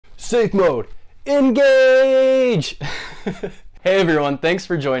Safe mode, engage! Hey everyone, thanks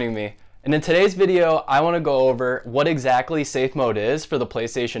for joining me. And in today's video, I want to go over what exactly safe mode is for the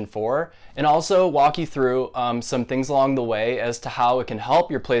PlayStation 4 and also walk you through some things along the way as to how it can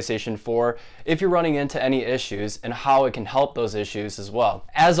help your PlayStation 4 if you're running into any issues and how it can help those issues as well.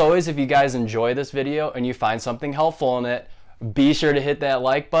 As always, if you guys enjoy this video and you find something helpful in it, be sure to hit that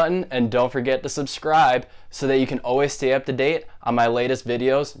like button and don't forget to subscribe so that you can always stay up to date on my latest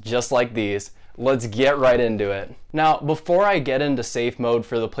videos just like these. Let's get right into it. Now, before I get into safe mode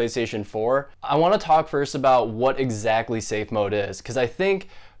for the PlayStation 4, I want to talk first about what exactly safe mode is, because I think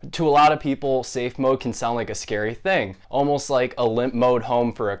to a lot of people, safe mode can sound like a scary thing, almost like a limp mode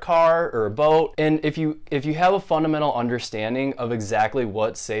home for a car or a boat. And if you have a fundamental understanding of exactly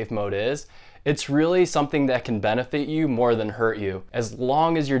what safe mode is, it's really something that can benefit you more than hurt you, as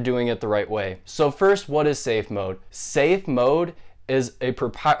long as you're doing it the right way. So first, what is safe mode? Safe mode is a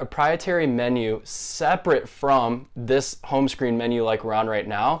proprietary menu separate from this home screen menu like we're on right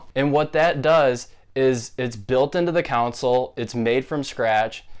now. And what that does is it's built into the console, it's made from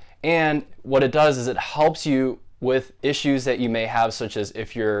scratch, and what it does is it helps you with issues that you may have, such as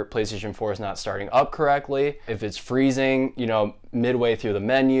if your PlayStation 4 is not starting up correctly, if it's freezing, midway through the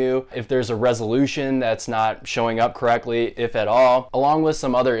menu, if there's a resolution that's not showing up correctly, if at all, along with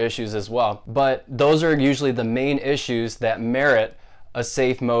some other issues as well. But those are usually the main issues that merit a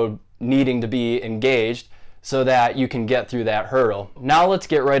safe mode needing to be engaged so that you can get through that hurdle. Now let's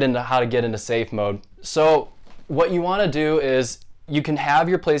get right into how to get into safe mode. So what you want to do is you can have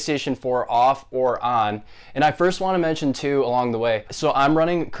your PlayStation 4 off or on. And I first want to mention too along the way, so I'm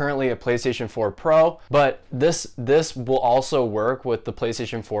running currently a PlayStation 4 Pro, but this will also work with the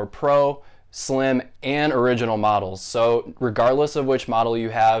PlayStation 4 Pro, Slim, and original models. So regardless of which model you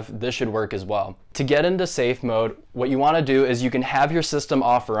have, this should work as well. To get into safe mode, what you want to do is you can have your system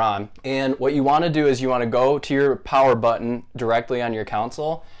off or on. And what you want to do is you want to go to your power button directly on your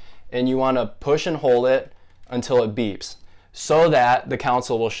console, and you want to push and hold it until it beeps, so that the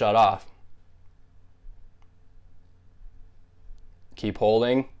console will shut off. Keep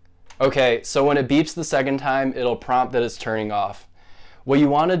holding. Okay, so when it beeps the second time, it'll prompt that it's turning off. What you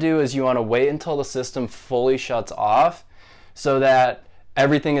want to do is you want to wait until the system fully shuts off so that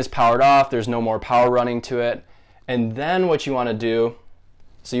everything is powered off, there's no more power running to it. And then what you want to do,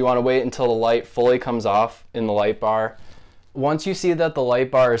 so you want to wait until the light fully comes off in the light bar. Once you see that the light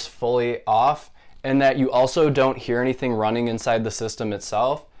bar is fully off, and that you also don't hear anything running inside the system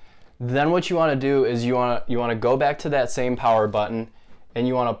itself, then what you want to do is you want to go back to that same power button and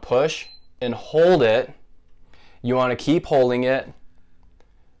you want to push and hold it. You want to keep holding it.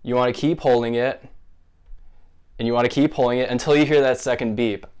 You want to keep holding it. And you want to keep holding it until you hear that second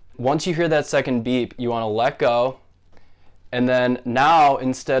beep. Once you hear that second beep, you want to let go. And then now,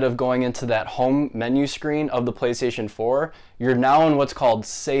 instead of going into that home menu screen of the PlayStation 4, you're now in what's called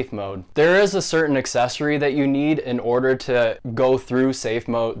safe mode. There is a certain accessory that you need in order to go through safe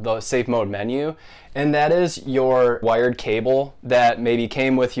mode, the safe mode menu, and that is your wired cable that maybe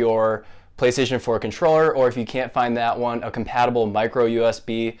came with your PlayStation 4 controller, or if you can't find that one, a compatible micro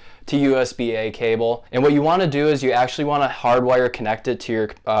USB to USB-A cable. And what you want to do is you actually want to hardwire connect it to your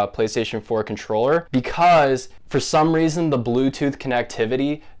PlayStation 4 controller, because for some reason the Bluetooth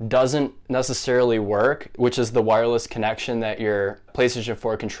connectivity doesn't necessarily work, which is the wireless connection that your PlayStation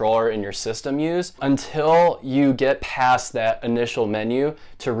 4 controller and your system use, until you get past that initial menu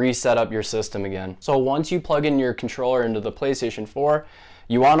to reset up your system again. So once you plug in your controller into the PlayStation 4,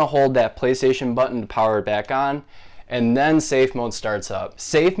 you want to hold that PlayStation button to power it back on, and then safe mode starts up.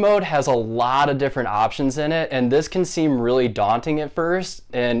 Safe mode has a lot of different options in it, and this can seem really daunting at first,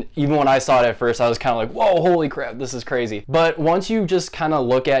 and even when I saw it at first, I was kind of like, whoa, holy crap, this is crazy. But once you just kind of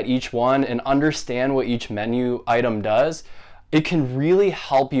look at each one and understand what each menu item does, it can really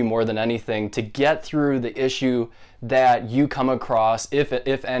help you more than anything to get through the issue that you come across, if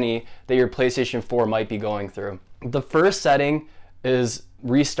any, that your PlayStation 4 might be going through. The first setting is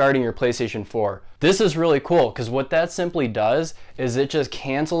restarting your PlayStation 4. This is really cool, because what that simply does is it just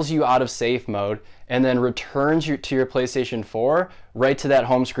cancels you out of safe mode and then returns you to your PlayStation 4 right to that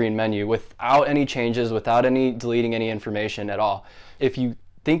home screen menu without any changes, without any deleting any information at all. If you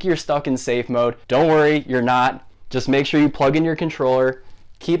think you're stuck in safe mode, don't worry, you're not. Just make sure you plug in your controller,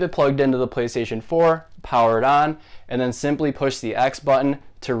 keep it plugged into the PlayStation 4, power it on, and then simply push the X button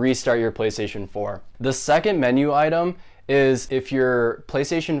to restart your PlayStation 4. The second menu item is if your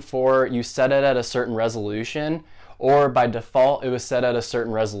PlayStation 4, you set it at a certain resolution, or by default it was set at a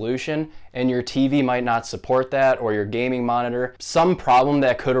certain resolution and your TV might not support that, or your gaming monitor. Some problem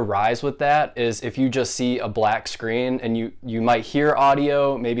that could arise with that is if you just see a black screen and you might hear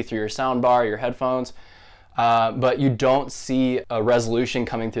audio maybe through your sound bar, your headphones, but you don't see a resolution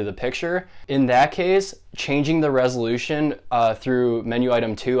coming through the picture. In that case, changing the resolution through menu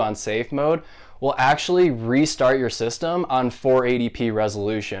item 2 on safe mode will actually restart your system on 480p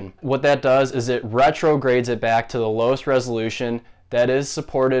resolution. What that does is it retrogrades it back to the lowest resolution that is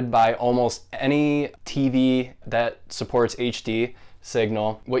supported by almost any TV that supports HD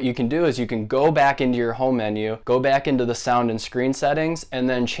signal. What you can do is you can go back into your home menu, go back into the sound and screen settings, and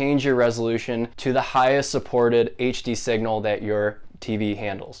then change your resolution to the highest supported HD signal that your TV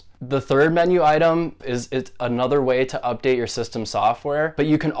handles. The third menu item is it's another way to update your system software, but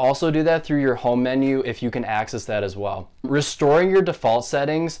you can also do that through your home menu if you can access that as well. Restoring your default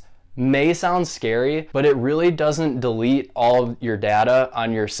settings may sound scary, but it really doesn't delete all of your data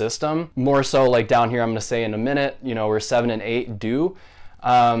on your system. More so, like down here, I'm going to say in a minute, you know, where 7 and 8 do.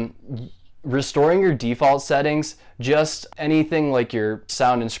 Restoring your default settings, just anything like your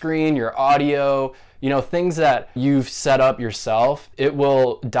sound and screen, your audio, you know, things that you've set up yourself, it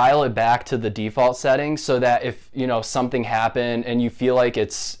will dial it back to the default settings so that if, you know, something happened and you feel like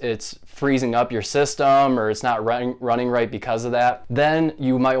it's freezing up your system or it's not running right because of that, then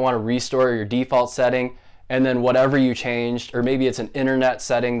you might want to restore your default setting, and then whatever you changed, or maybe it's an internet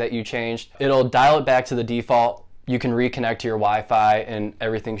setting that you changed, it'll dial it back to the default. You can reconnect to your Wi-Fi and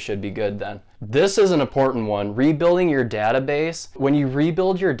everything should be good then. This is an important one, rebuilding your database. When you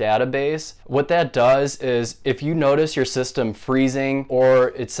rebuild your database, what that does is if you notice your system freezing, or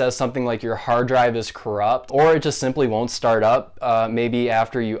it says something like your hard drive is corrupt, or it just simply won't start up maybe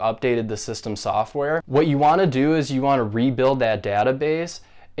after you updated the system software, what you want to do is you want to rebuild that database,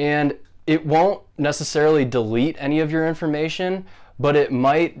 and it won't necessarily delete any of your information, but it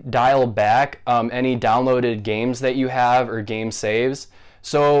might dial back any downloaded games that you have or game saves.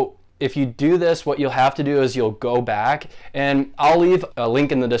 So if you do this, what you'll have to do is you'll go back, and I'll leave a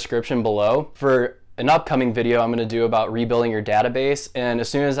link in the description below for an upcoming video I'm going to do about rebuilding your database, and as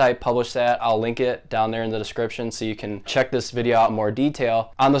soon as I publish that, I'll link it down there in the description so you can check this video out in more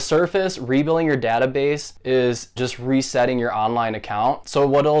detail. On the surface, rebuilding your database is just resetting your online account. So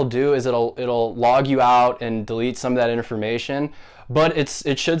what it'll do is it'll log you out and delete some of that information, but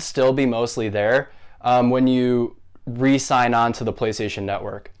it should still be mostly there when you re-sign on to the PlayStation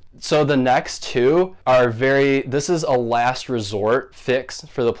Network. So the next two are this is a last resort fix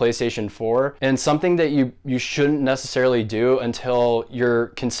for the PlayStation 4, and something that you shouldn't necessarily do until you're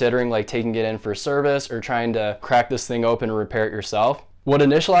considering like taking it in for service or trying to crack this thing open and repair it yourself. What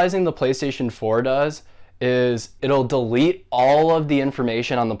initializing the PlayStation 4 does is it'll delete all of the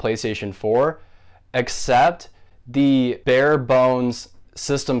information on the PlayStation 4 except the bare bones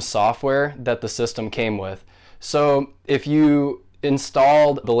system software that the system came with. So if you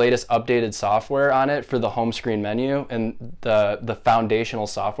installed the latest updated software on it for the home screen menu and the foundational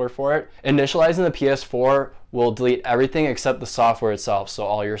software for it, initializing the PS4 will delete everything except the software itself. So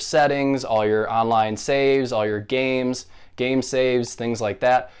all your settings, all your online saves, all your game saves, things like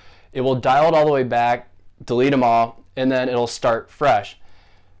that. It will dial it all the way back, delete them all, and then it'll start fresh.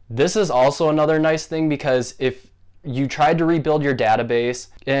 This is also another nice thing, because if you tried to rebuild your database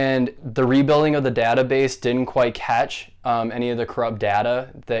and the rebuilding of the database didn't quite catch any of the corrupt data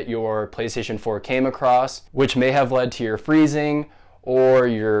that your PlayStation 4 came across, which may have led to your freezing or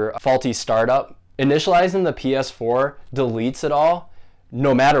your faulty startup, initializing the PS4 deletes it all,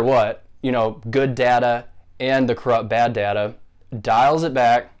 no matter what, you know, good data and the corrupt bad data, dials it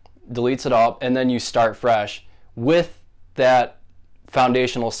back, deletes it all, and then you start fresh with that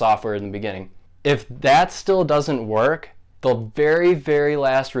foundational software in the beginning. If that still doesn't work, the very, very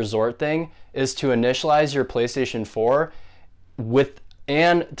last resort thing is to initialize your PlayStation 4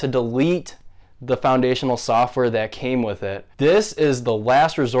 and to delete the foundational software that came with it. This is the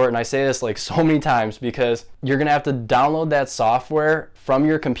last resort, and I say this like so many times because you're gonna have to download that software from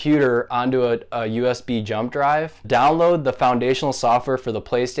your computer onto a USB jump drive, download the foundational software for the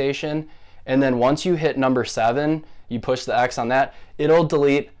PlayStation, and then once you hit number 7, you push the X on that, it'll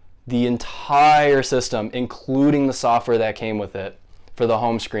delete the entire system, including the software that came with it for the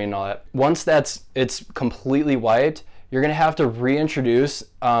home screen and all that. Once it's completely wiped, you're gonna have to reintroduce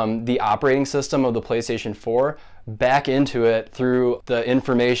the operating system of the PlayStation 4 back into it through the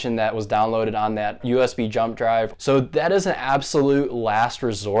information that was downloaded on that USB jump drive. So that is an absolute last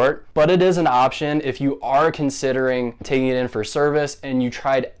resort, but it is an option if you are considering taking it in for service and you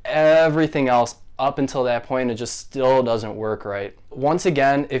tried everything else up until that point, it just still doesn't work right. Once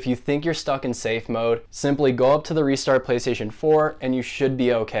again, if you think you're stuck in safe mode, simply go up to the restart PlayStation 4 and you should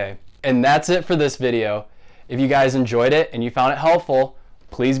be okay. And that's it for this video. If you guys enjoyed it and you found it helpful,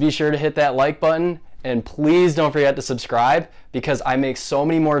 please be sure to hit that like button, and please don't forget to subscribe, because I make so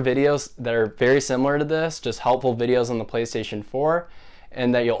many more videos that are very similar to this, just helpful videos on the PlayStation 4,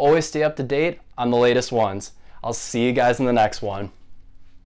 and that you'll always stay up to date on the latest ones. I'll see you guys in the next one.